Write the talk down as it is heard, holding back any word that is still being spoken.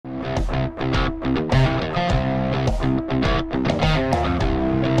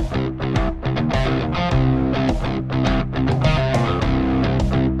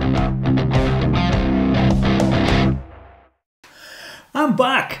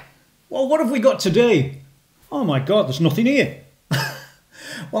Well, what have we got today? Oh my God, there's nothing here.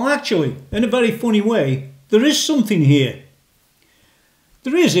 Well, actually, in a very funny way, there is something here.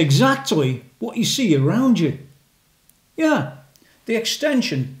 There is exactly what you see around you. Yeah, the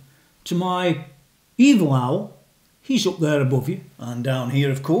extension to my evil owl. He's up there above you and down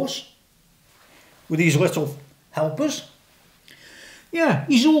here, of course, with these little helpers. Yeah,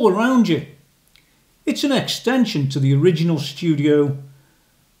 he's all around you. It's an extension to the original studio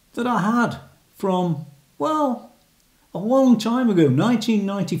that I had from, well, a long time ago.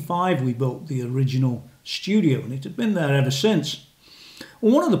 1995 we built the original studio, and it had been there ever since.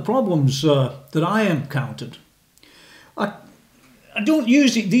 Well, one of the problems that I encountered, I don't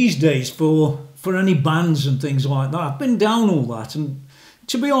use it these days for any bands and things like that. I've been down all that, and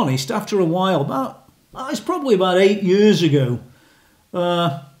to be honest, after a while, it's probably about 8 years ago,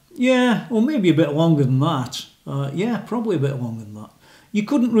 yeah, or maybe a bit longer than that. Yeah, probably a bit longer than that. You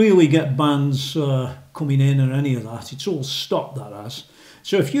couldn't really get bands coming in or any of that. It's all stopped, that has.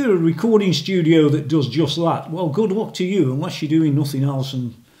 So if you're a recording studio that does just that, well, good luck to you, unless you're doing nothing else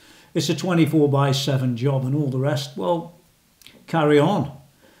and it's a 24/7 job and all the rest. Well, carry on.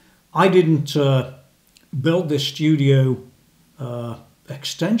 I didn't build this studio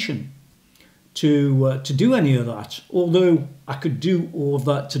extension to do any of that, although I could do all of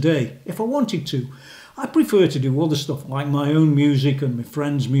that today if I wanted to. I prefer to do other stuff like my own music and my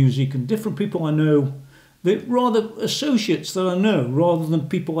friends' music and different people I know, that rather associates that I know rather than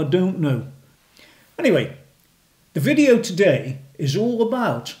people I don't know. Anyway, the video today is all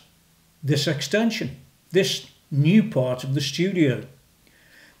about this extension, this new part of the studio.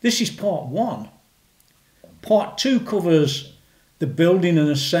 This is part one. Part two covers the building and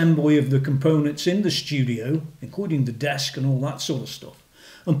assembly of the components in the studio, including the desk and all that sort of stuff.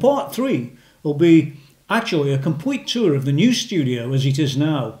 And part three will be actually a complete tour of the new studio as it is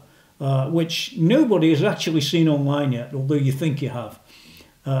now, which nobody has actually seen online yet, although you think you have.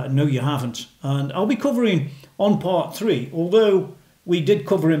 No, you haven't. And I'll be covering on part three, although we did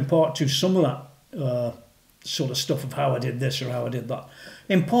cover in part two some of that sort of stuff of how I did this or how I did that.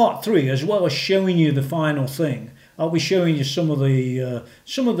 In part three, as well as showing you the final thing, I'll be showing you some of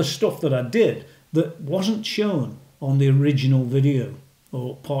the stuff that I did that wasn't shown on the original video,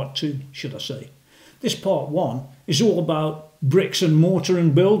 or part two, should I say. This part one is all about bricks and mortar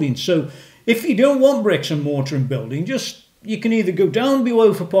and building. So if you don't want bricks and mortar and building, you can either go down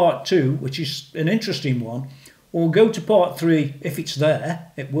below for part two, which is an interesting one, or go to part three if it's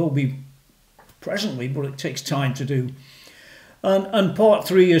there. It will be presently, but it takes time to do. And part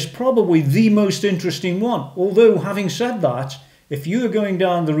three is probably the most interesting one. Although, having said that, if you are going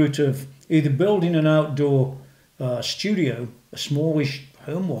down the route of either building an outdoor studio, a smallish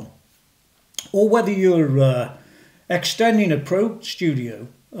home one, or whether you're extending a pro studio,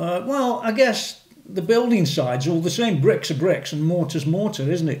 well, I guess the building side's all the same. Bricks are bricks and mortar's mortar,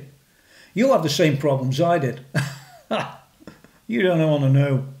 isn't it? You'll have the same problems I did. You don't want to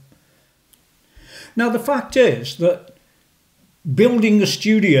know. Now, the fact is that building a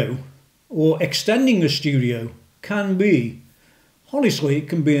studio or extending a studio can be, honestly, it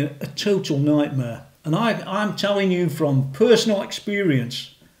can be a total nightmare. And I'm telling you from personal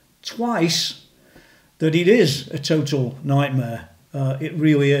experience twice that it is a total nightmare. It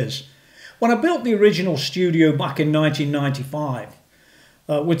really is. When I built the original studio back in 1995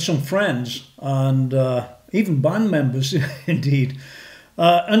 with some friends and even band members indeed,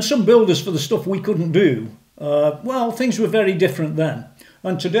 and some builders for the stuff we couldn't do, well, things were very different then.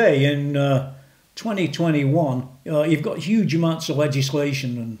 And today in 2021, you've got huge amounts of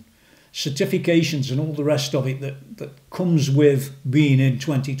legislation and certifications and all the rest of it that comes with being in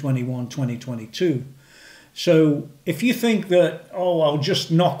 2021, 2022. So if you think that, oh, I'll just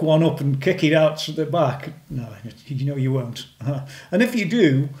knock one up and kick it out to the back, no, you know you won't. And if you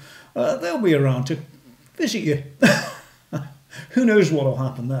do, they'll be around to visit you. Who knows what will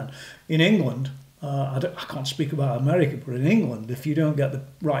happen then. In England, I can't speak about America, but in England, if you don't get the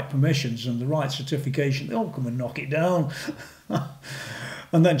right permissions and the right certification, they'll come and knock it down.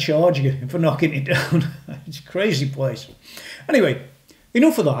 And then charge you for knocking it down. It's a crazy place. Anyway,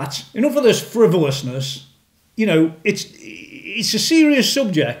 enough of that. Enough of this frivolousness. You know, it's a serious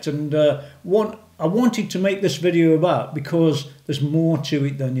subject, and one I wanted to make this video about because there's more to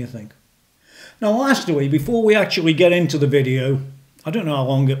it than you think. Now, lastly, before we actually get into the video, I don't know how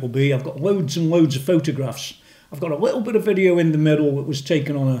long it will be. I've got loads and loads of photographs. I've got a little bit of video in the middle that was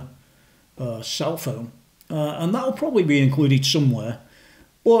taken on a cell phone, and that'll probably be included somewhere.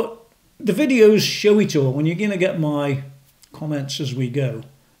 But the videos show it all, and you're going to get my comments as we go.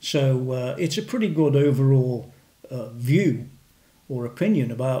 So it's a pretty good overall view or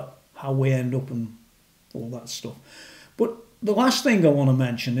opinion about how we end up and all that stuff. But the last thing I want to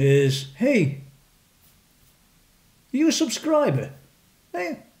mention is, hey, are you a subscriber?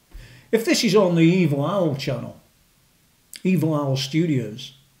 Hey, if this is on the Evil Owl channel, Evil Owl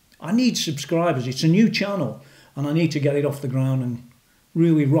Studios, I need subscribers. It's a new channel and I need to get it off the ground and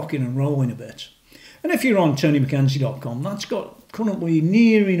really rocking and rolling a bit. And if you're on TonyMcKenzie.com, that's got currently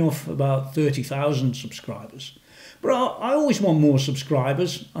near enough about 30,000 subscribers. But I always want more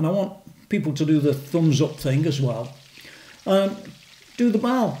subscribers, and I want people to do the thumbs up thing as well. Do the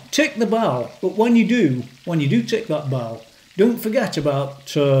bell, tick the bell. But when you do tick that bell, don't forget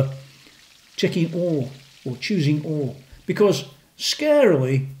about ticking all or choosing all. Because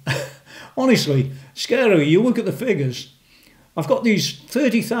scarily, honestly, scarily, you look at the figures, I've got these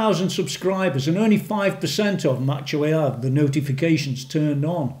 30,000 subscribers and only 5% of them actually have the notifications turned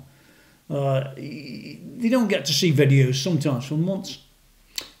on. They don't get to see videos sometimes for months.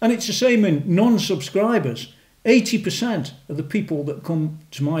 And it's the same in non-subscribers. 80% of the people that come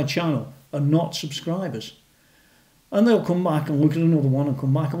to my channel are not subscribers. And they'll come back and look at another one and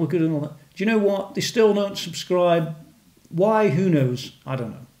come back and look at another. Do you know what? They still don't subscribe. Why? Who knows? I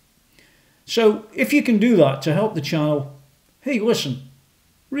don't know. So if you can do that to help the channel, hey, listen,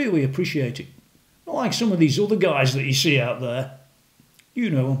 really appreciate it. Not like some of these other guys that you see out there. You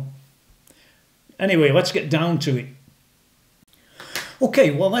know. Anyway, let's get down to it. Okay,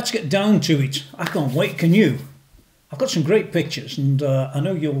 well, let's get down to it. I can't wait, can you? I've got some great pictures, and I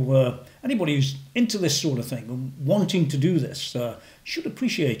know you'll, anybody who's into this sort of thing and wanting to do this should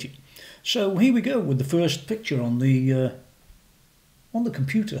appreciate it. So here we go with the first picture on the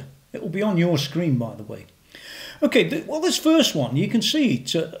computer. It will be on your screen, by the way. Okay, well, this first one, you can see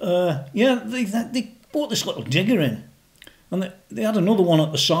it. Yeah, they brought this little digger in. And they had another one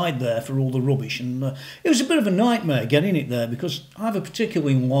at the side there for all the rubbish. And it was a bit of a nightmare getting it there because I have a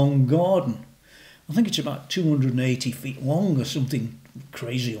particularly long garden. I think it's about 280 feet long or something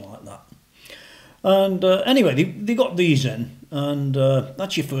crazy like that. And anyway, they got these in. And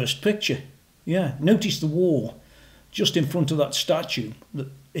that's your first picture. Yeah, notice the wall just in front of that statue.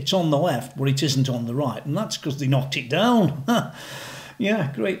 It's on the left, but it isn't on the right. And that's because they knocked it down.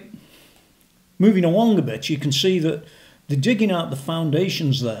 Yeah, great. Moving along a bit, you can see that they're digging out the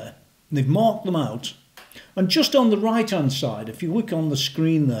foundations there. They've marked them out. And just on the right-hand side, if you look on the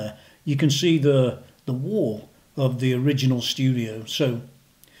screen there, you can see the wall of the original studio. So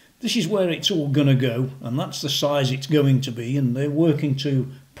this is where it's all going to go, and that's the size it's going to be. And they're working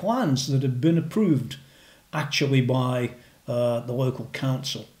to plans that have been approved actually by the local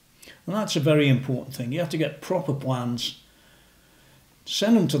council. And that's a very important thing. You have to get proper plans,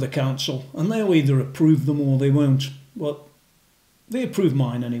 send them to the council, and they'll either approve them or they won't. Well, they approved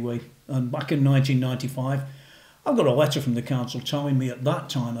mine anyway, and back in 1995 I got a letter from the council telling me at that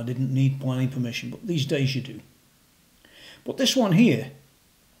time I didn't need planning permission, but these days you do. But this one here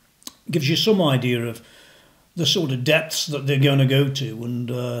gives you some idea of the sort of depths that they're going to go to and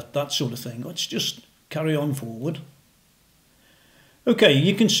that sort of thing. Let's just carry on forward. Okay,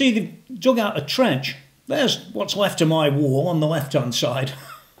 you can see they've dug out a trench. There's what's left of my wall on the left hand side.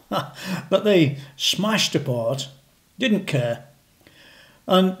 But they smashed apart. Didn't care.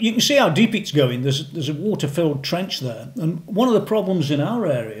 And you can see how deep it's going. There's a water-filled trench there. And one of the problems in our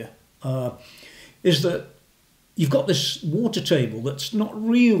area is that you've got this water table that's not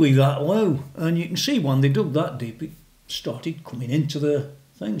really that low. And you can see when they dug that deep, it started coming into the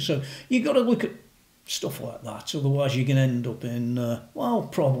thing. So you've got to look at stuff like that. Otherwise you can end up in, well,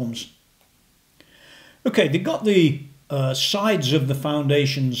 problems. Okay, they've got the sides of the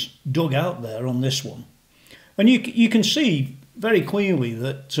foundations dug out there on this one. And you can see very clearly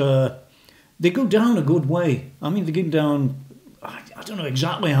that they go down a good way. I mean, they go down, I don't know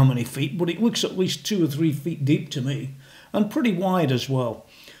exactly how many feet, but it looks at least 2 or 3 feet deep to me, and pretty wide as well.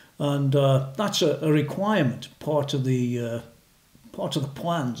 And that's a requirement, part of the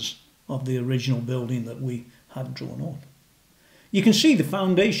plans of the original building that we had drawn up. You can see the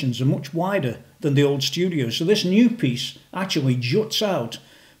foundations are much wider than the old studio, so this new piece actually juts out.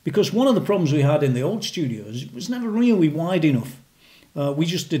 Because one of the problems we had in the old studios, it was never really wide enough. We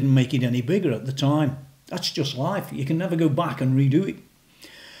just didn't make it any bigger at the time. That's just life. You can never go back and redo it.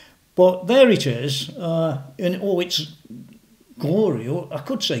 But there it is, in all its glory, or I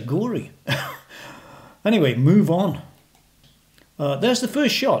could say gory. Anyway, move on. There's the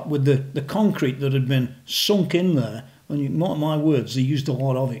first shot with the concrete that had been sunk in there. And not my words, they used a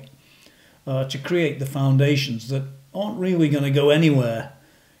lot of it to create the foundations that aren't really going to go anywhere.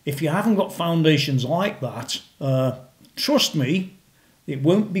 If you haven't got foundations like that, trust me, it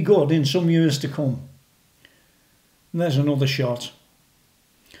won't be good in some years to come. And there's another shot.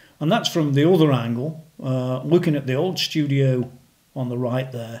 And that's from the other angle, looking at the old studio on the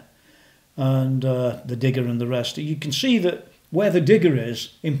right there, and the digger and the rest. You can see that where the digger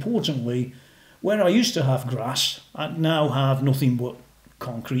is, importantly, where I used to have grass, I now have nothing but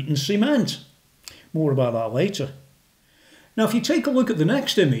concrete and cement. More about that later. Now if you take a look at the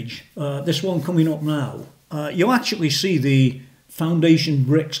next image, this one coming up now, you'll actually see the foundation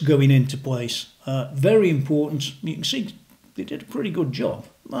bricks going into place. Very important. You can see they did a pretty good job.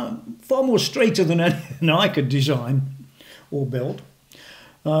 Far more straighter than anything I could design or build.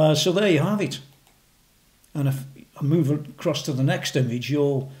 So there you have it. And if I move across to the next image,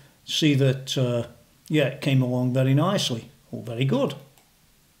 you'll see that, yeah, it came along very nicely. All very good.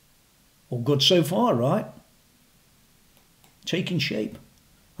 All good so far, right? Taking shape.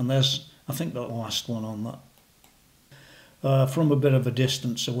 And there's, I think, the last one on that. From a bit of a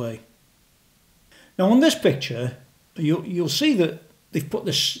distance away. Now on this picture, you'll see that they've put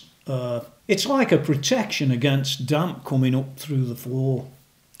this, it's like a protection against damp coming up through the floor.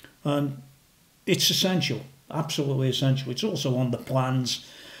 And it's essential, absolutely essential. It's also on the plans.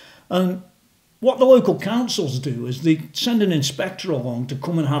 And what the local councils do is they send an inspector along to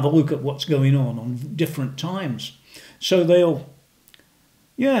come and have a look at what's going on different times. So they'll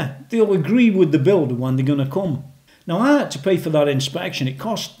agree with the builder when they're going to come. Now I had to pay for that inspection. It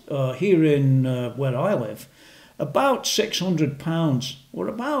cost, here in where I live, about £600 or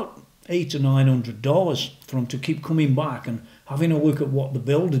about $800 or $900 for them to keep coming back and having a look at what the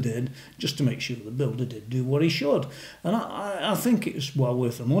builder did, just to make sure the builder did do what he should. And I think it's well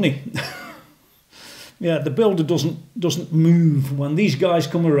worth the money. Yeah, the builder doesn't move. When these guys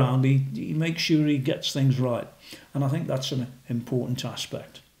come around, he makes sure he gets things right. And I think that's an important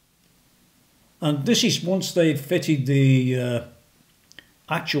aspect. And this is once they've fitted the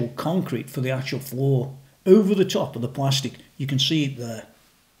actual concrete for the actual floor over the top of the plastic. You can see it there.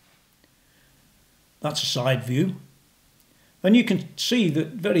 That's a side view. And you can see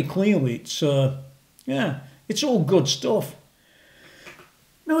that very clearly it's, yeah, it's all good stuff.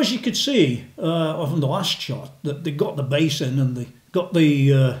 Now as you could see from the last shot, that they got the base in and they got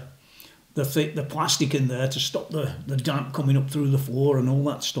the plastic in there to stop the damp coming up through the floor and all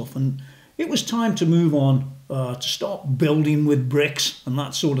that stuff. And it was time to move on to start building with bricks and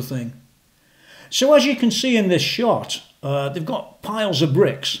that sort of thing. So as you can see in this shot, they've got piles of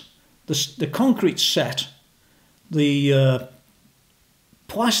bricks. The concrete's set. The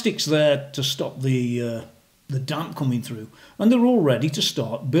plastic's there to stop the damp coming through. And they're all ready to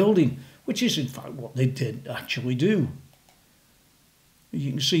start building, which is in fact what they did actually do.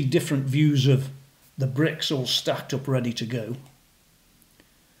 You can see different views of the bricks all stacked up ready to go.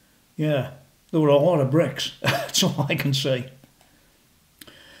 Yeah, there were a lot of bricks, that's all I can say.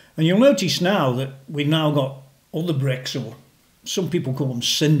 And you'll notice now that we've now got other bricks, or some people call them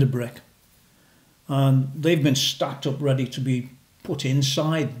cinder brick. And they've been stacked up ready to be put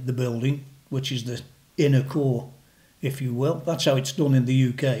inside the building, which is the inner core, if you will. That's how it's done in the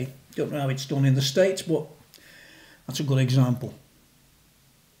UK. Don't know how it's done in the States, but that's a good example.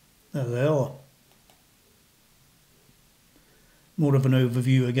 There they are. More of an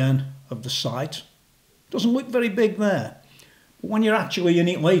overview again of the site. Doesn't look very big there, but when you're actually in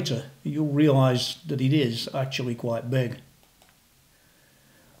it later, you'll realise that it is actually quite big.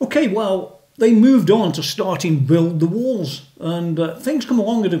 Okay, well, they moved on to starting build the walls, and things come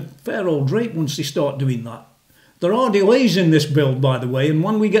along at a fair old rate once they start doing that. There are delays in this build, by the way, and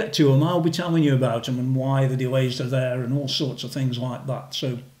when we get to them, I'll be telling you about them and why the delays are there and all sorts of things like that.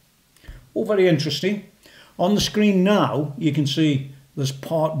 So, all very interesting. On the screen now, you can see there's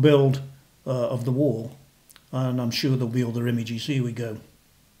part build of the wall, and I'm sure there'll be other images. Here we go.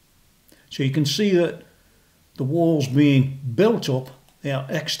 So you can see that the wall's being built up, the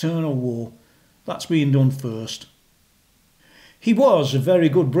external wall, that's being done first. He was a very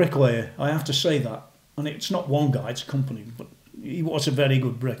good bricklayer, I have to say that. And it's not one guy, it's a company, but he was a very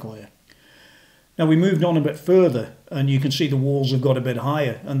good bricklayer. Now we moved on a bit further, and you can see the walls have got a bit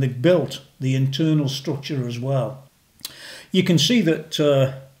higher, and they've built the internal structure as well. You can see that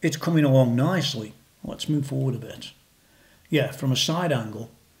it's coming along nicely. Let's move forward a bit. Yeah, from a side angle,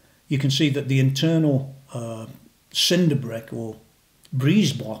 you can see that the internal cinder brick, or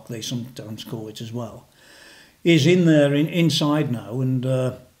breeze block they sometimes call it as well, is in there inside now, and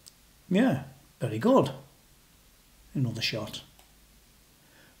yeah, very good. Another shot.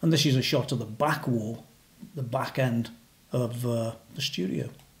 And this is a shot of the back wall, the back end of the studio.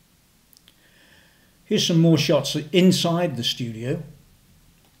 Here's some more shots inside the studio.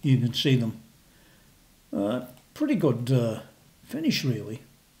 You can see them. Pretty good finish, really.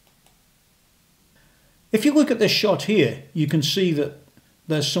 If you look at this shot here, you can see that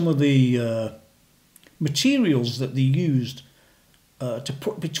there's some of the materials that they used to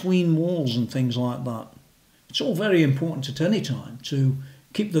put between walls and things like that. It's all very important at any time to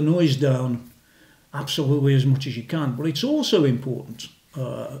keep the noise down absolutely as much as you can, but it's also important,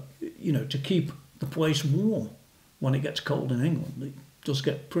 you know, to keep the place warm when it gets cold in England. It does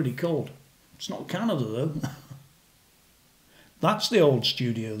get pretty cold. It's not Canada though. That's the old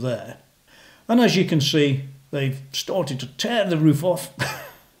studio there. And as you can see, they've started to tear the roof off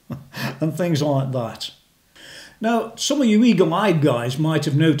and things like that. Now, some of you eagle-eyed guys might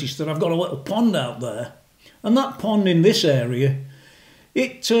have noticed that I've got a little pond out there. And that pond in this area,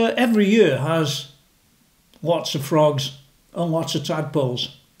 it every year has lots of frogs and lots of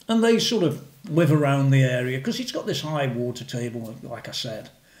tadpoles. And they sort of live around the area because it's got this high water table, like I said.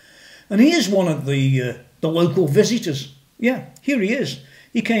 And here's one of the local visitors. Yeah, here he is.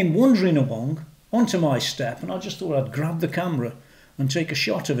 He came wandering along onto my step, and I just thought I'd grab the camera and take a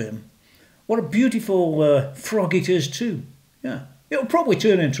shot of him. What a beautiful frog it is too. Yeah, it'll probably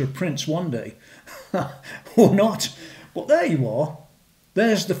turn into a prince one day. Or not. But there you are.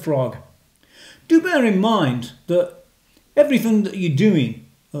 There's the frog. Do bear in mind that everything that you're doing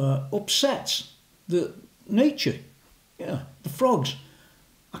upsets the nature. Yeah, the frogs.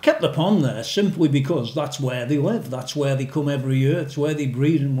 I kept the pond there simply because that's where they live. That's where they come every year. It's where they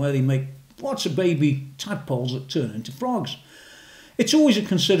breed and where they make lots of baby tadpoles that turn into frogs. It's always a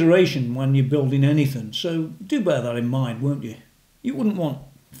consideration when you're building anything, so do bear that in mind, won't you? You wouldn't want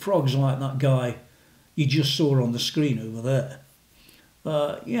frogs like that guy you just saw on the screen over there.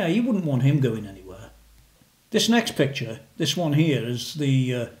 Yeah, you wouldn't want him going anywhere. This next picture, this one here, is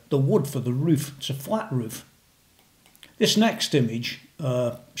the wood for the roof. It's a flat roof. This next image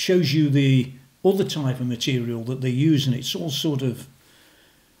shows you the other type of material that they use, and it's all sort of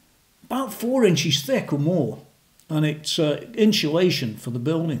about 4 inches thick or more, and it's insulation for the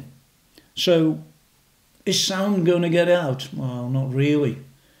building. So is sound going to get out? Well, not really.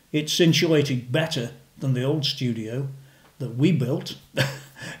 It's insulated better than the old studio that we built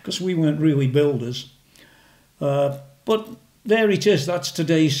because we weren't really builders. But there it is. That's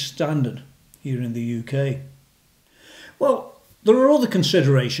today's standard here in the UK. Well, there are other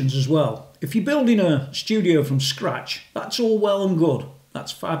considerations as well. If you're building a studio from scratch, that's all well and good.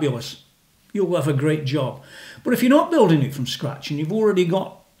 That's fabulous. You'll have a great job. But if you're not building it from scratch and you've already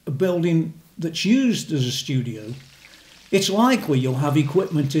got a building that's used as a studio, it's likely you'll have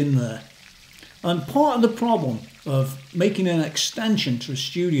equipment in there. And part of the problem of making an extension to a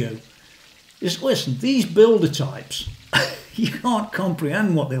studio is, listen, these builder types, you can't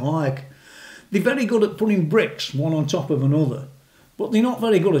comprehend what they like. They're very good at putting bricks one on top of another, but they're not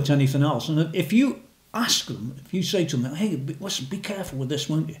very good at anything else. And if you ask them, if you say to them, hey, listen, be careful with this,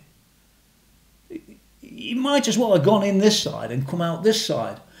 won't you? You might as well have gone in this side and come out this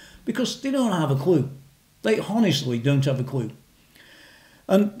side, because they don't have a clue. They honestly don't have a clue.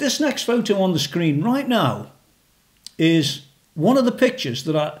 And this next photo on the screen right now is one of the pictures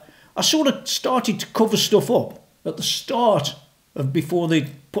that I sort of started to cover stuff up at the start of before they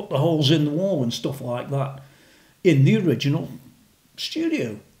put the holes in the wall and stuff like that in the original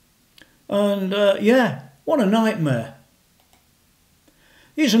studio. And yeah, what a nightmare.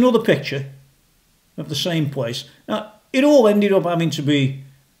 Here's another picture of the same place. Now, it all ended up having to be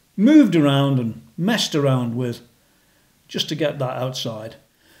moved around and messed around with just to get that outside.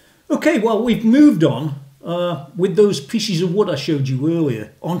 Okay, well, we've moved on with those pieces of wood I showed you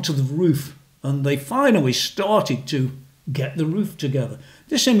earlier onto the roof, and they finally started to get the roof together.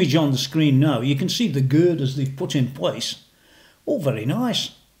 This image on the screen now, you can see the girders they've put in place. All very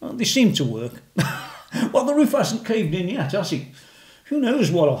nice. Well, they seem to work. Well, the roof hasn't caved in yet, has it? Who knows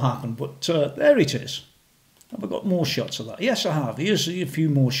what'll happen, but there it is. Have I got more shots of that? Yes, I have. Here's a few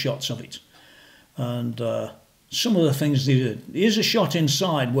more shots of it. And some of the things they did. Here's a shot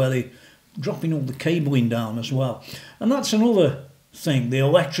inside where they're dropping all the cabling down as well. And that's another thing, the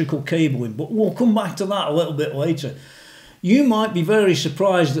electrical cabling. But we'll come back to that a little bit later. You might be very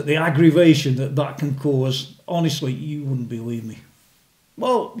surprised at the aggravation that can cause. Honestly, you wouldn't believe me.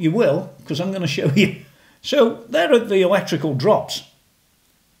 Well, you will, because I'm going to show you. So there are the electrical drops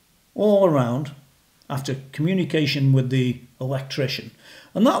all around after communication with the electrician.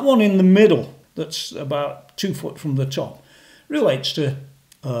 And that one in the middle, that's about 2 foot from the top, relates to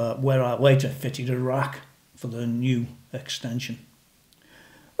where I later fitted a rack for the new extension.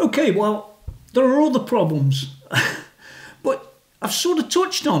 Okay, well, there are other problems, but I've sort of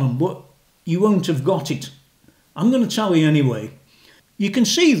touched on them, but you won't have got it. I'm going to tell you anyway. You can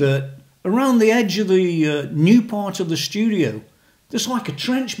see that around the edge of the new part of the studio, there's like a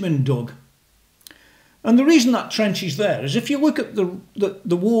trench been dug. And the reason that trench is there is if you look at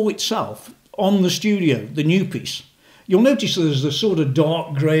the wall itself on the studio, the new piece, you'll notice there's the sort of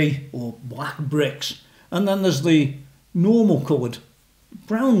dark grey or black bricks, and then there's the normal coloured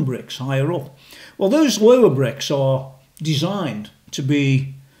brown bricks higher up. Well, those lower bricks are designed to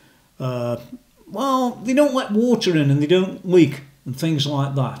be, well, they don't let water in and they don't leak and things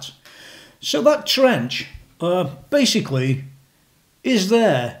like that. So that trench basically is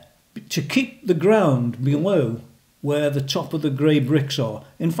there to keep the ground below where the top of the grey bricks are.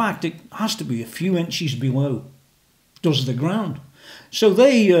 In fact, it has to be a few inches below does the ground. So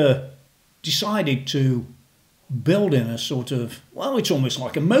they decided to build in a sort of, well, it's almost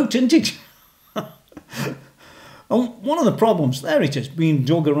like a moat, isn't it? And one of the problems, there it is, being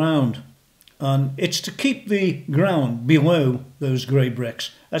dug around, and it's to keep the ground below those grey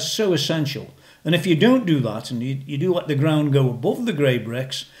bricks. That's so essential. And if you don't do that, and you do let the ground go above the grey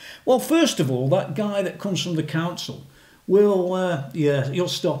bricks, well, first of all, that guy that comes from the council will, he'll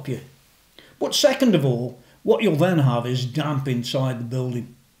stop you. But second of all, what you'll then have is damp inside the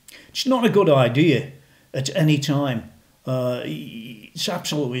building. It's not a good idea at any time. It's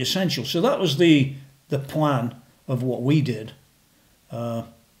absolutely essential. So that was the plan of what we did at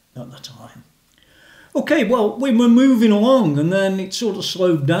the time. Okay, well, we were moving along and then it sort of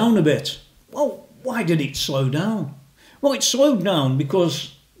slowed down a bit. Well, why did it slow down? Well, it slowed down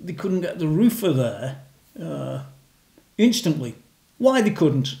because they couldn't get the roofer there instantly. Why they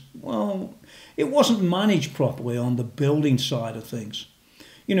couldn't? Well, it wasn't managed properly on the building side of things.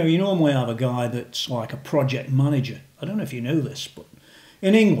 You know, you normally have a guy that's like a project manager. I don't know if you know this, but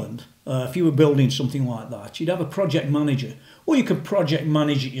in England, if you were building something like that, you'd have a project manager, or you could project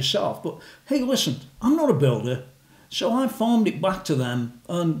manage it yourself. But hey, listen, I'm not a builder, so I farmed it back to them,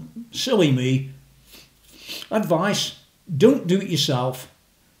 and silly me, advice, don't do it yourself,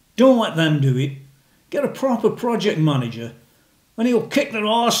 don't let them do it, get a proper project manager, and he'll kick their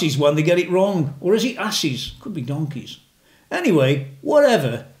arses when they get it wrong. Or is it asses? Could be donkeys. Anyway,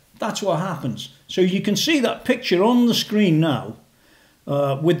 whatever, that's what happens. So you can see that picture on the screen now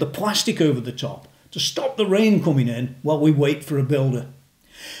with the plastic over the top to stop the rain coming in while we wait for a builder.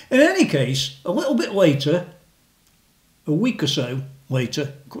 In any case, a little bit later, a week or so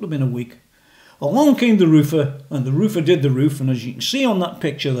later, could have been a week, along came the roofer, and the roofer did the roof, and as you can see on that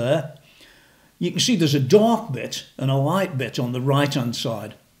picture there, you can see there's a dark bit and a light bit on the right hand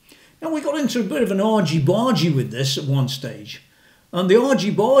side. Now we got into a bit of an argy-bargy with this at one stage, and the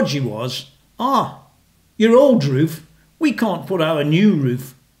argy-bargy was, your old roof, we can't put our new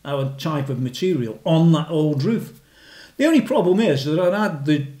roof, our type of material, on that old roof. The only problem is that I'd had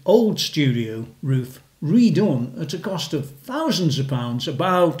the old studio roof redone at a cost of thousands of pounds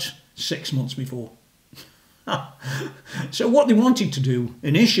about 6 months before. So what they wanted to do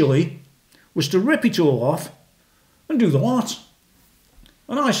initially was to rip it all off and do the lot.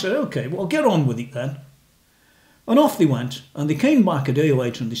 And I said, okay, well, get on with it then. And off they went, and they came back a day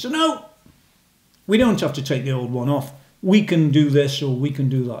later and they said, no, we don't have to take the old one off. We can do this or we can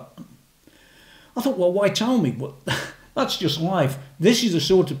do that. I thought, well, why tell me? But that's just life. This is the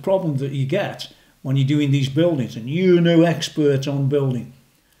sort of problem that you get when you're doing these buildings, and you're no expert on building.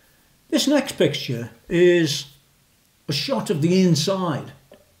 This next picture is a shot of the inside.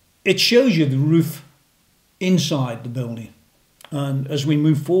 It shows you the roof inside the building. And as we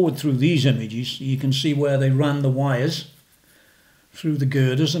move forward through these images, you can see where they ran the wires through the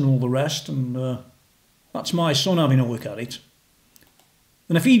girders and all the rest. And that's my son having a look at it.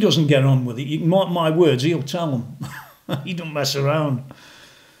 And if he doesn't get on with it, you can mark my words, he'll tell them. He don't mess around.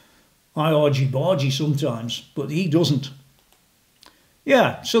 I argy-bargy sometimes, but he doesn't.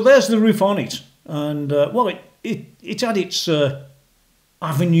 Yeah, so there's the roof on it. And, well, it had its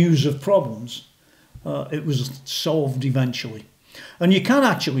avenues of problems. It was solved eventually. And you can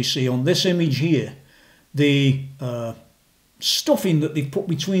actually see on this image here the stuffing that they've put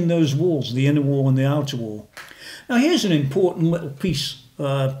between those walls, the inner wall and the outer wall. Now here's an important little piece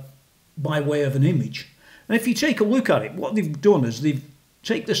by way of an image. And if you take a look at it, what they've done is they've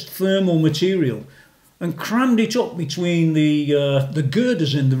taken this thermal material and crammed it up between the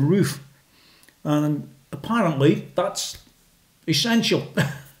girders in the roof. And apparently that's essential.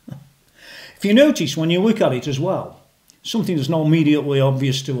 If you notice when you look at it as well, something that's not immediately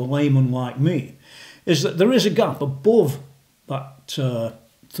obvious to a layman like me, is that there is a gap above that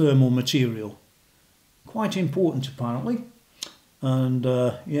thermal material. Quite important apparently. And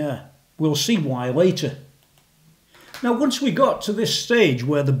yeah, we'll see why later. Now once we got to this stage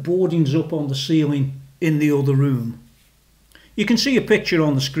where the boarding's up on the ceiling in the other room, you can see a picture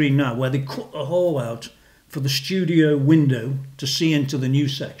on the screen now where they cut a hole out for the studio window to see into the new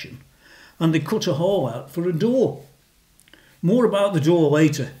section. and they cut a hole out for a door. More about the door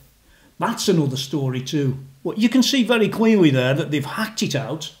later. That's another story too. But you can see very clearly there that they've hacked it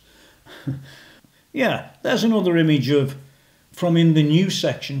out. Yeah, there's another image of from in the new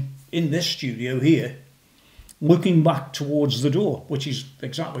section in this studio here, looking back towards the door, which is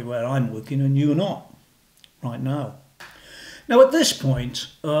exactly where I'm looking and you're not right now. Now at this point,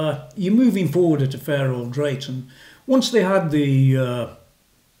 you're moving forward at a fair old rate, and once they had the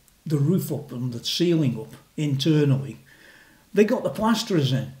roof up and the ceiling up internally, they got the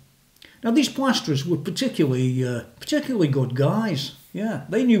plasterers in. Now these plasterers were particularly good guys. Yeah,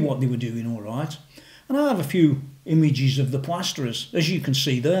 they knew what they were doing all right. And I have a few images of the plasterers, as you can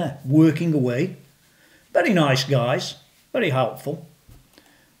see there, working away. Very nice guys, very helpful.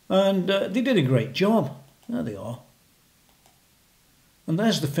 And they did a great job. There they are. And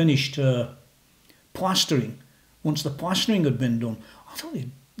there's the finished plastering. Once the plastering had been done, I thought they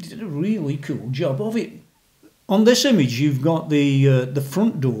did a really cool job of it. On this image, you've got the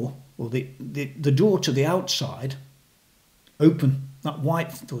front door, or the door to the outside, open. That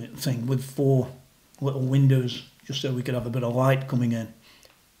white thing with 4 little windows, just so we could have a bit of light coming in.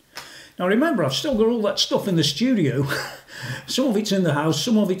 Now remember, I've still got all that stuff in the studio. Some of it's in the house,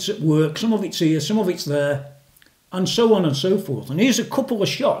 some of it's at work, some of it's here, some of it's there, and so on and so forth. And here's a couple of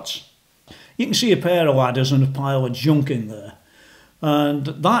shots. You can see a pair of ladders and a pile of junk in there. And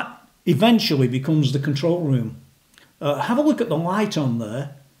that eventually becomes the control room. Have a look at the light on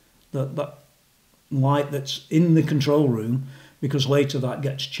there, that light that's in the control room, because later that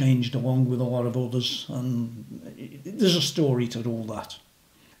gets changed along with a lot of others, and there's a story to all that.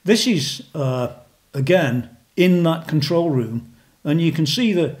 This is, again, in that control room, and you can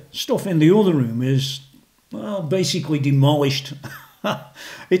see the stuff in the other room is, well, basically demolished.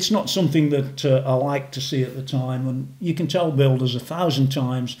 It's not something that I like to see at the time, and you can tell builders 1,000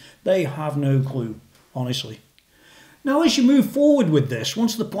 times, they have no clue, honestly. Now, as you move forward with this,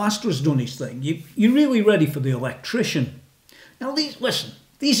 once the plasterer's done his thing, you're really ready for the electrician. Now,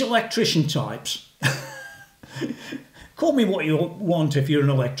 these electrician types, call me what you want if you're an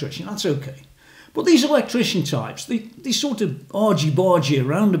electrician, that's okay. But these electrician types, they sort of argy-bargy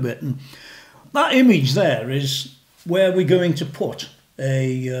around a bit, and that image there is where we're going to put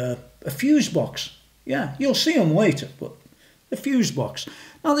a fuse box. Yeah, you'll see them later, but a fuse box.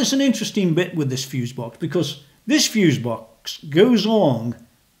 Now, there's an interesting bit with this fuse box, because this fuse box goes along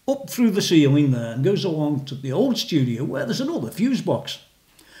up through the ceiling there and goes along to the old studio where there's another fuse box.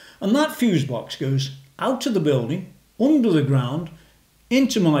 And that fuse box goes out of the building, under the ground,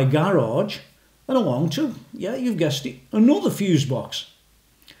 into my garage, and along to, yeah, you've guessed it, another fuse box.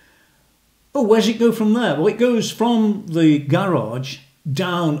 Oh, where's it go from there? Well, it goes from the garage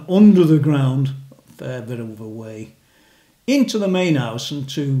down under the ground, a fair bit of a way, into the main house and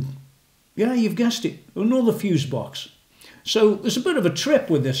to, yeah, you've guessed it, another fuse box. So there's a bit of a trip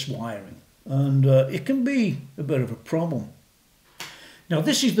with this wiring, and it can be a bit of a problem. Now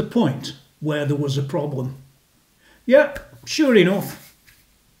this is the point where there was a problem. Yep, sure enough,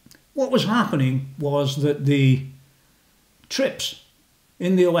 what was happening was that the trips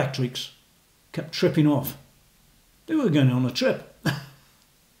in the electrics kept tripping off. They were going on a trip.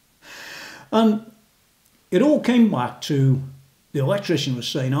 And it all came back to the electrician was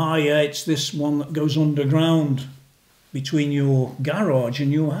saying, oh yeah, it's this one that goes underground between your garage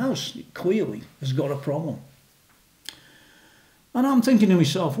and your house. It clearly has got a problem. And I'm thinking to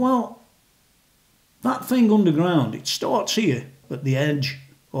myself, well, that thing underground, it starts here at the edge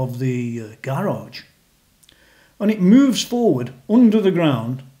of the garage, and it moves forward under the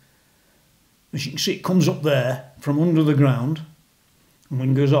ground. As you can see, it comes up there from under the ground and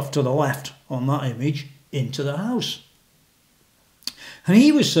then goes off to the left on that image into the house. And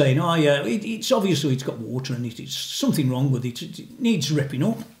he was saying, oh yeah, it's obviously it's got water in it, it's something wrong with it, it needs ripping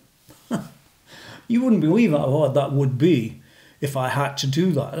up. You wouldn't believe how hard that would be if I had to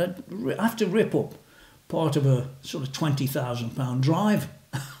do that. I'd have to rip up part of a sort of £20,000 drive.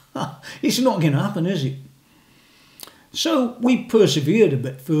 It's not going to happen, is it? So we persevered a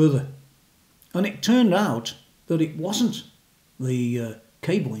bit further, and it turned out that it wasn't the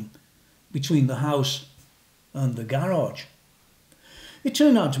cabling between the house and the garage. It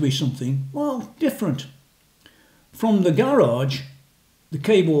turned out to be something, well, different. From the garage, the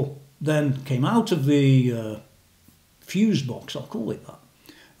cable then came out of the fuse box, I'll call it that,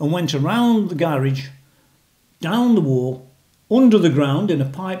 and went around the garage, down the wall, under the ground in a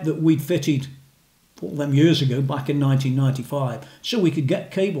pipe that we'd fitted all them years ago, back in 1995, so we could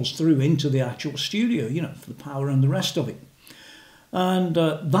get cables through into the actual studio, you know, for the power and the rest of it. And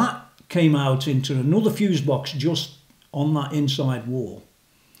that came out into another fuse box just on that inside wall.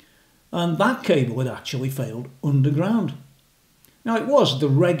 and that cable had actually failed underground. Now it was the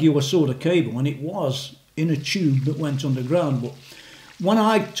regular sort of cable, and it was in a tube that went underground, but when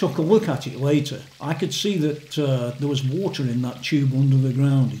I took a look at it later, I could see that there was water in that tube under the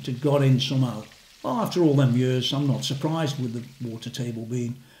ground. It had got in somehow. Well, after all them years, I'm not surprised with the water table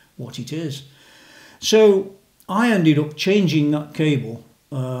being what it is. So I ended up changing that cable,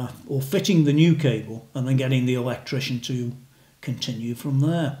 or fitting the new cable, and then getting the electrician to continue from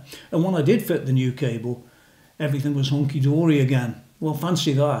there. And when I did fit the new cable, everything was hunky-dory again. Well,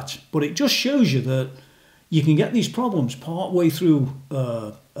 fancy that. But it just shows you that you can get these problems part way through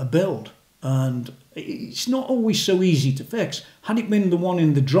a build, and it's not always so easy to fix. Had it been the one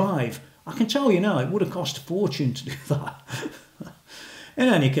in the drive, I can tell you now, it would have cost a fortune to do that. In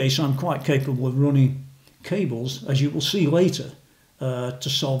any case, I'm quite capable of running cables, as you will see later, to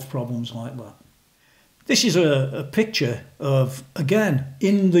solve problems like that. This is a picture of, again,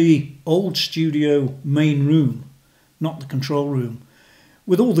 in the old studio main room, not the control room,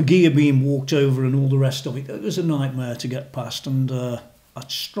 with all the gear being walked over and all the rest of it. It was a nightmare to get past, and I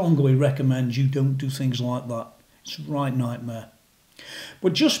strongly recommend you don't do things like that. It's a right nightmare.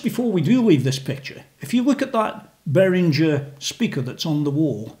 But just before we do leave this picture, if you look at that Behringer speaker that's on the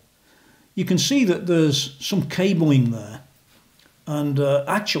wall, you can see that there's some cabling there, and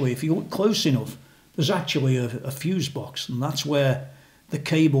actually, if you look close enough, there's actually a fuse box, and that's where the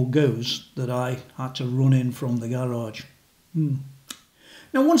cable goes that I had to run in from the garage.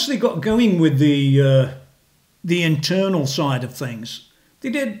 Now, once they got going with the internal side of things, they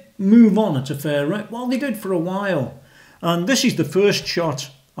did move on at a fair rate. Well, they did for a while. And this is the first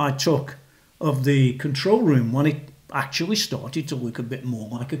shot I took of the control room when it actually started to look a bit more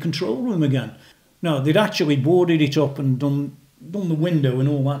like a control room again. Now, they'd actually boarded it up and done the window and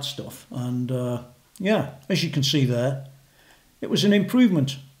all that stuff. And yeah, as you can see there, it was an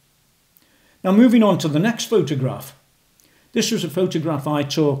improvement. Now, moving on to the next photograph. This was a photograph I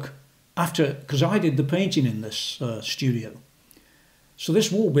took after, because I did the painting in this studio. So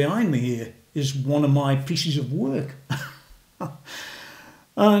this wall behind me here is one of my pieces of work.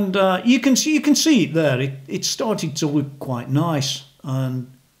 And you can see it there. It started to look quite nice.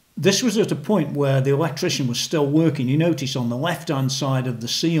 And this was at a point where the electrician was still working. You notice on the left-hand side of the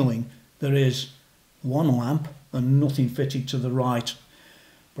ceiling there is one lamp and nothing fitted to the right.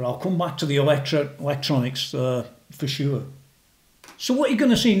 But I'll come back to the electronics for sure. So what you're going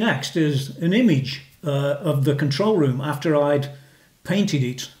to see next is an image of the control room after I'd painted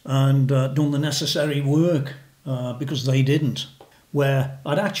it and done the necessary work, because they didn't, where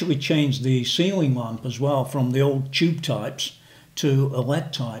I'd actually changed the ceiling lamp as well from the old tube types to a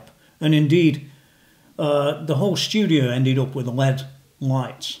LED type. And indeed, the whole studio ended up with LED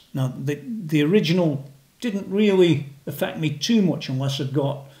lights. Now, the original didn't really affect me too much unless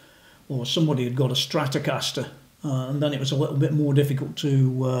somebody had got a Stratocaster. And then it was a little bit more difficult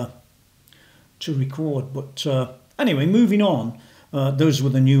to record. But anyway, moving on, those were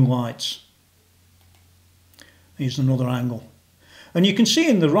the new lights. Here's another angle. And you can see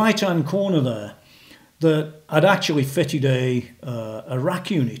in the right-hand corner there that I'd actually fitted a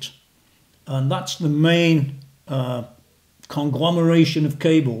rack unit. And that's the main conglomeration of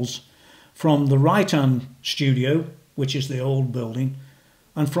cables from the right-hand studio, which is the old building,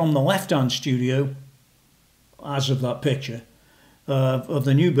 and from the left-hand studio, as of that picture, of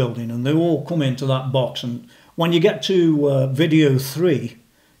the new building, and they all come into that box. And when you get to video 3,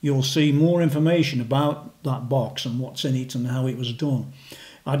 you'll see more information about that box and what's in it and how it was done.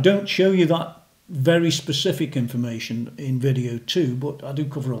 I don't show you that very specific information in video 2, but I do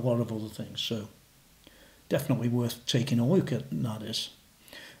cover a lot of other things, so definitely worth taking a look at, that is.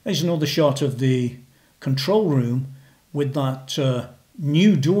 There's another shot of the control room with that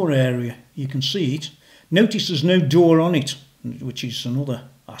new door area. You can see it. Notice there's no door on it, which is another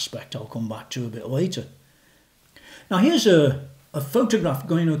aspect I'll come back to a bit later. Now here's a photograph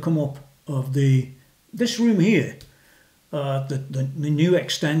going to come up of this room here, the new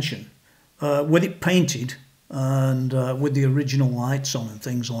extension, with it painted and with the original lights on and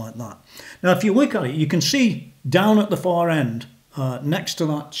things like that. Now if you look at it, you can see down at the far end, next to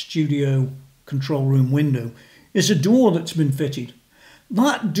that studio control room window, is a door that's been fitted.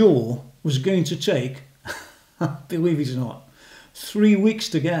 That door was going to take, believe it or not, 3 weeks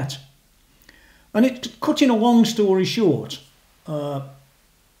to get. And cutting a long story short, I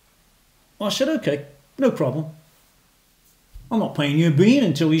said, okay, no problem. I'm not paying you a bean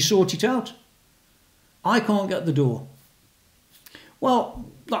until you sort it out. I can't get the door. Well,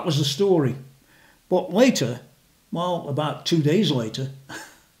 that was the story. But later, well, about 2 days later,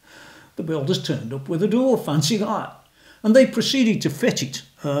 the builders turned up with a door, fancy that. And they proceeded to fit it.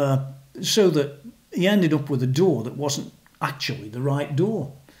 so that he ended up with a door that wasn't actually the right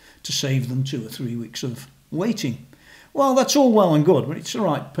door, to save them 2 or 3 weeks of waiting. Well, that's all well and good, but it's a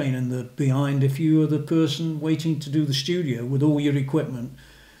right pain in the behind if you are the person waiting to do the studio with all your equipment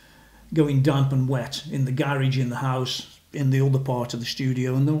going damp and wet in the garage, in the house, in the other part of the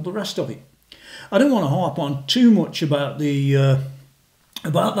studio, and all the rest of it. I don't want to harp on too much about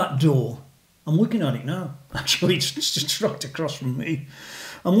that door. I'm looking at it now. Actually, it's just right across from me.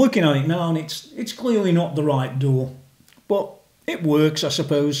 I'm looking at it now, and it's clearly not the right door, but it works, I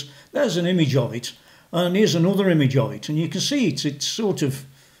suppose. There's an image of it, and here's another image of it, and you can see it sort of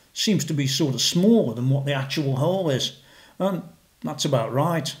seems to be sort of smaller than what the actual hole is, and that's about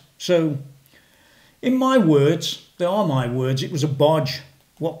right. So, in my words, they are my words, it was a bodge.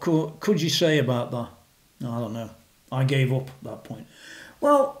 What could you say about that? I don't know. I gave up at that point.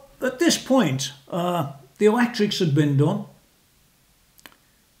 Well, at this point, the electrics had been done,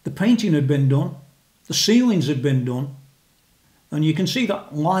 the painting had been done, the ceilings had been done, and you can see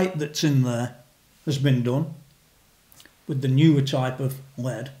that light that's in there has been done with the newer type of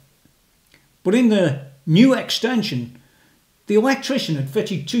LED. But in the new extension, the electrician had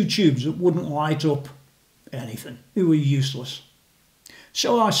fitted 2 tubes that wouldn't light up anything. They were useless.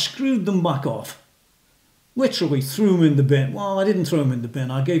 So I screwed them back off. Literally threw them in the bin. Well, I didn't throw them in the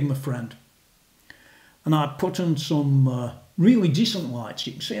bin, I gave them a friend. And I put in some really decent lights.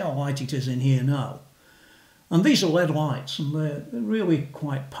 You can see how light it is in here now. And these are LED lights, and they're really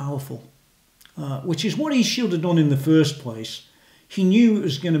quite powerful. Which is what he should have done in the first place. He knew it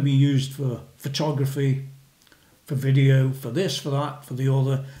was going to be used for photography, for video, for this, for that, for the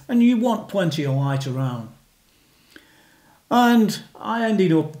other, and you want plenty of light around. And I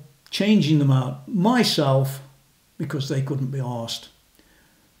ended up changing them out myself because they couldn't be arsed.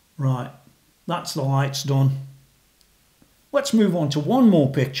 Right, that's the lights done. Let's move on to one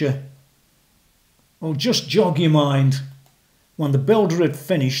more picture. Well, just jog your mind. When the builder had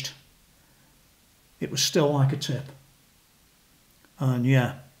finished, it was still like a tip. And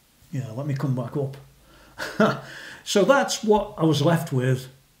yeah, let me come back up. So that's what I was left with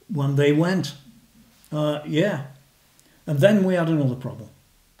when they went. Yeah. And then we had another problem.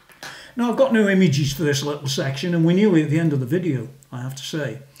 Now, I've got no images for this little section, and we're nearly at the end of the video, I have to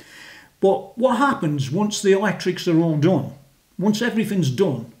say. But what happens once the electrics are all done, once everything's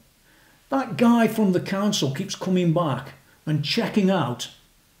done, that guy from the council keeps coming back and checking out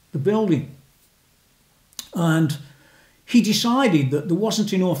the building. And he decided that there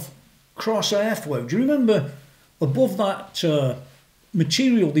wasn't enough cross airflow. Do you remember above that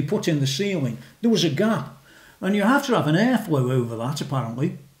material they put in the ceiling, there was a gap? And you have to have an airflow over that,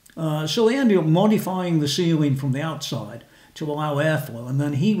 apparently. So they ended up modifying the ceiling from the outside to allow airflow, and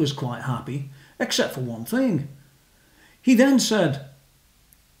then he was quite happy, except for one thing. He then said,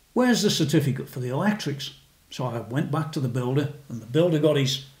 "Where's the certificate for the electrics?" So I went back to the builder, and the builder got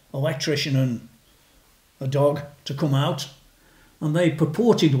his electrician and a dog to come out, and they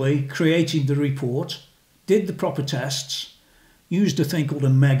purportedly created the report, did the proper tests, used a thing called a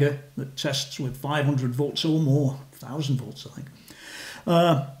mega that tests with 500 volts or more, 1000 volts I think,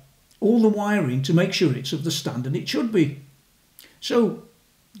 all the wiring to make sure it's of the standard it should be. So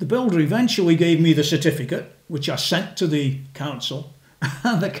the builder eventually gave me the certificate, which I sent to the council,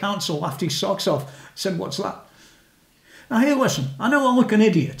 and the council laughed his socks off, said, "What's that?" Now here, listen, I know I look an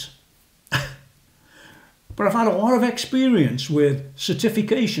idiot, but I've had a lot of experience with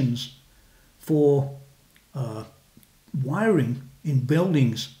certifications for wiring in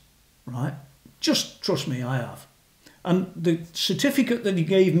buildings, right? Just trust me, I have. And the certificate that he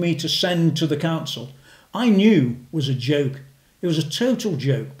gave me to send to the council, I knew was a joke. It was a total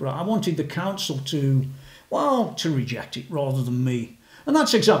joke, but I wanted the council to, well, to reject it rather than me. And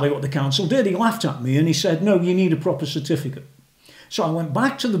that's exactly what the council did. He laughed at me and he said, "No, you need a proper certificate." So I went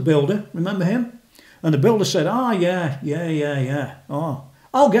back to the builder, remember him? And the builder said, yeah. Oh,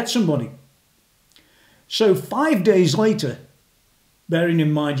 I'll get somebody. So 5 days later, bearing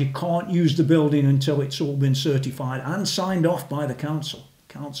in mind you can't use the building until it's all been certified and signed off by the council.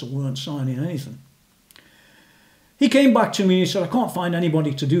 The council weren't signing anything. He came back to me and he said, "I can't find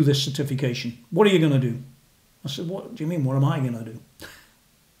anybody to do this certification. What are you going to do?" I said, "What do you mean, what am I going to do?"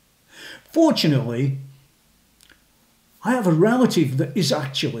 Fortunately, I have a relative that is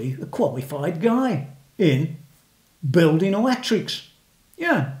actually a qualified guy in building electrics.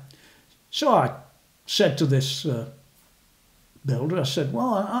 Yeah. So I said to this builder, I said,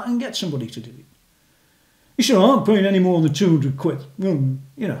 "Well, I can get somebody to do it." He said, "I aren't paying any more than 200 quid. You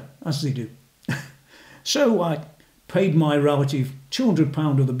know, as they do." So I paid my relative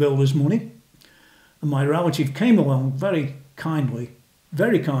 £200 of the builder's money, and my relative came along very kindly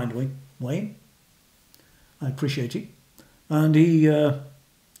very kindly, Wayne, I appreciate it, and he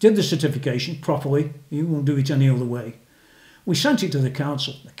did the certification properly. He won't do it any other way. We sent it to the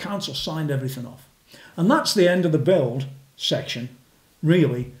council. The council signed everything off. And that's the end of the build section,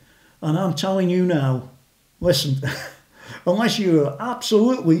 really. And I'm telling you now, listen, unless you're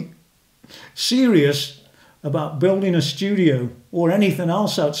absolutely serious about building a studio or anything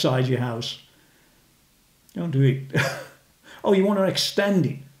else outside your house, don't do it. Oh, you want to extend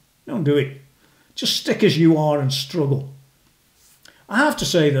it? Don't do it. Just stick as you are and struggle. I have to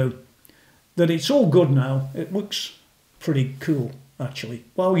say, though, that it's all good now. It looks pretty cool, actually.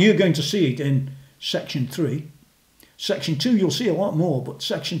 Well, you're going to see it in section 3. Section 2, you'll see a lot more, but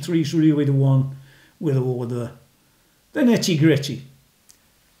section 3 is really the one with all of the nitty-gritty.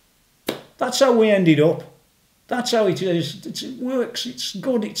 That's how we ended up. That's how it is. It works. It's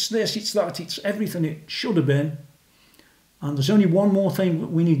good. It's this. It's that. It's everything it should have been. And there's only one more thing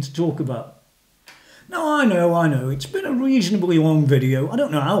that we need to talk about. Now, I know. It's been a reasonably long video. I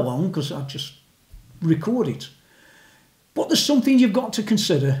don't know how long, because I just record it. But there's something you've got to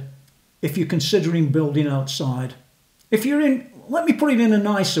consider if you're considering building outside. If you're in, let me put it in a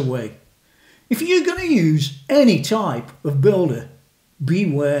nicer way. If you're going to use any type of builder,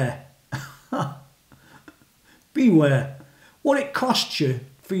 beware. Beware. What it costs you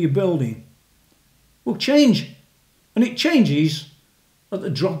for your building will change. And it changes at the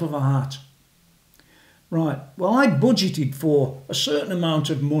drop of a hat. Right, well, I budgeted for a certain amount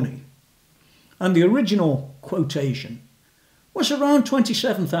of money, and the original quotation was around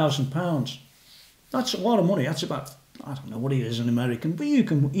 £27,000. That's a lot of money. That's about, I don't know what it is in American, but you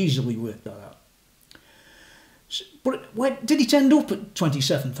can easily work that out. But where did it end up at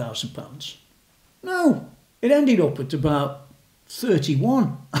 £27,000? No, it ended up at about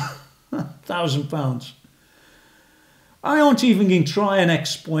 £31,000. I aren't even going to try and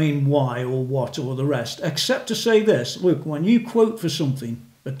explain why or what or the rest, except to say this. Look, when you quote for something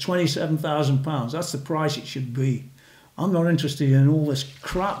at £27,000, that's the price it should be. I'm not interested in all this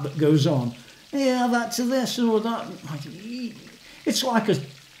crap that goes on. Yeah, that's this or that. It's like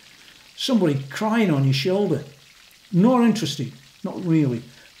somebody crying on your shoulder. Not interested, not really.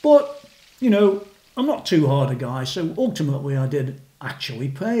 But, you know, I'm not too hard a guy, so ultimately I did actually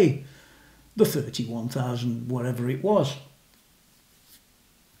pay the 31,000, whatever it was.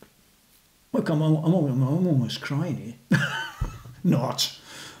 Look, I'm almost crying here. Not.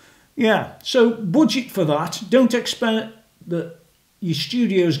 Yeah, so budget for that. Don't expect that your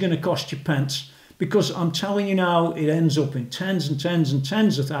studio is going to cost you pence, because I'm telling you now, it ends up in tens and tens and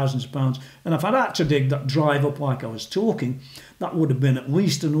tens of thousands of pounds. And if I'd had to dig that drive up like I was talking, that would have been at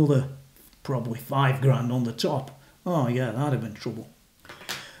least another probably £5,000 on the top. Oh yeah, that'd have been trouble.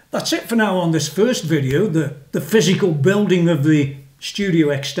 That's it for now on this first video, the physical building of the studio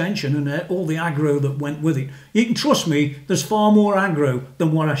extension and all the aggro that went with it. You can trust me, there's far more aggro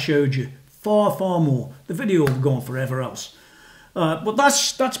than what I showed you. Far, far more. The video will go on forever else. But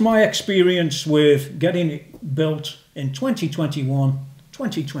that's my experience with getting it built in 2021,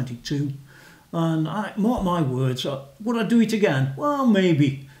 2022. And mark my words, would I do it again? Well,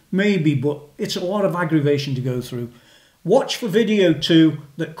 maybe, but it's a lot of aggravation to go through. Watch for video 2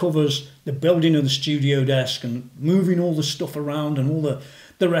 that covers the building of the studio desk and moving all the stuff around and all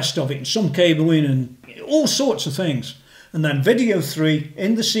the rest of it, and some cabling and all sorts of things. And then video 3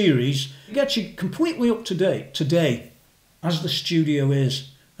 in the series gets you completely up to date today as the studio is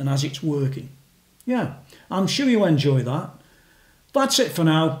and as it's working. Yeah, I'm sure you'll enjoy that. That's it for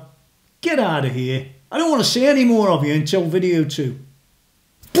now. Get out of here. I don't want to see any more of you until video 2.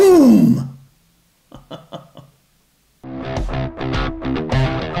 Boom!